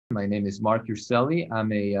My name is Marc Urselli.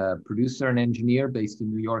 I'm a producer and engineer based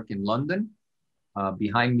in New York and London.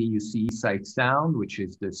 Behind me, you see Eastside Sound, which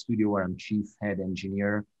is the studio where I'm chief head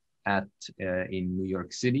engineer at in New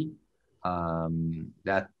York City.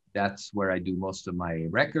 That's where I do most of my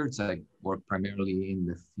records. I work primarily in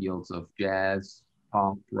the fields of jazz,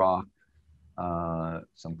 pop, rock,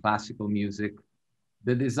 some classical music.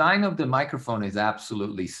 The design of the microphone is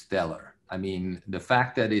absolutely stellar. I mean, the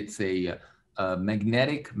fact that it's a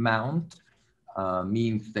magnetic mount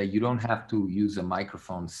means that you don't have to use a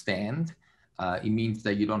microphone stand. It means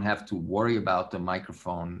that you don't have to worry about the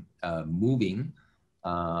microphone moving.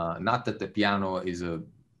 Not that the piano is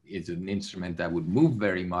an instrument that would move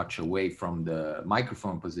very much away from the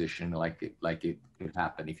microphone position, like it could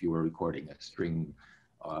happen if you were recording a string,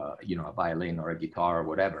 a violin or a guitar or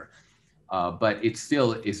whatever. But it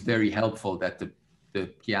still is very helpful that the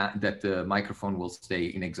microphone will stay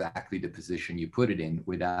in exactly the position you put it in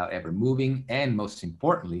without ever moving, and most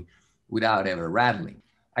importantly, without ever rattling.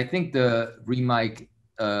 I think the REMIC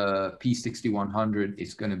P6100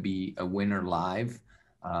 is going to be a winner live.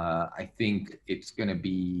 I think it's going to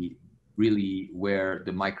be really where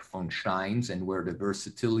the microphone shines and where the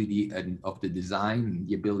versatility of the design and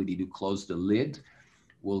the ability to close the lid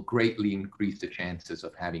will greatly increase the chances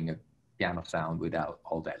of having a piano sound without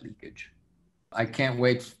all that leakage. I can't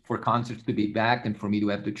wait for concerts to be back and for me to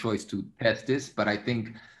have the choice to test this, but I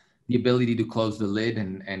think the ability to close the lid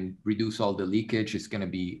and reduce all the leakage is going to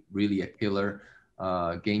be really a killer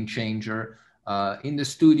game changer. In the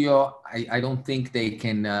studio, I don't think they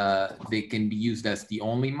can be used as the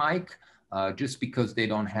only mic, just because they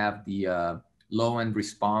don't have the low end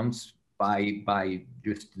response by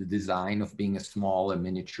just the design of being a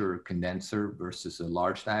miniature condenser versus a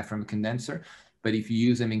large diaphragm condenser. But if you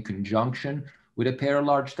use them in conjunction with a pair of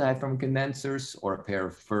large diaphragm condensers or a pair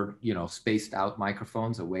of spaced out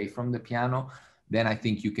microphones away from the piano, then I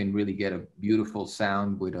think you can really get a beautiful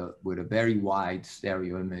sound with a very wide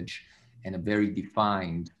stereo image and a very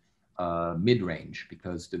defined mid-range,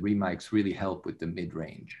 because the REMICs really help with the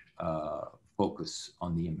mid-range focus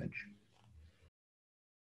on the image.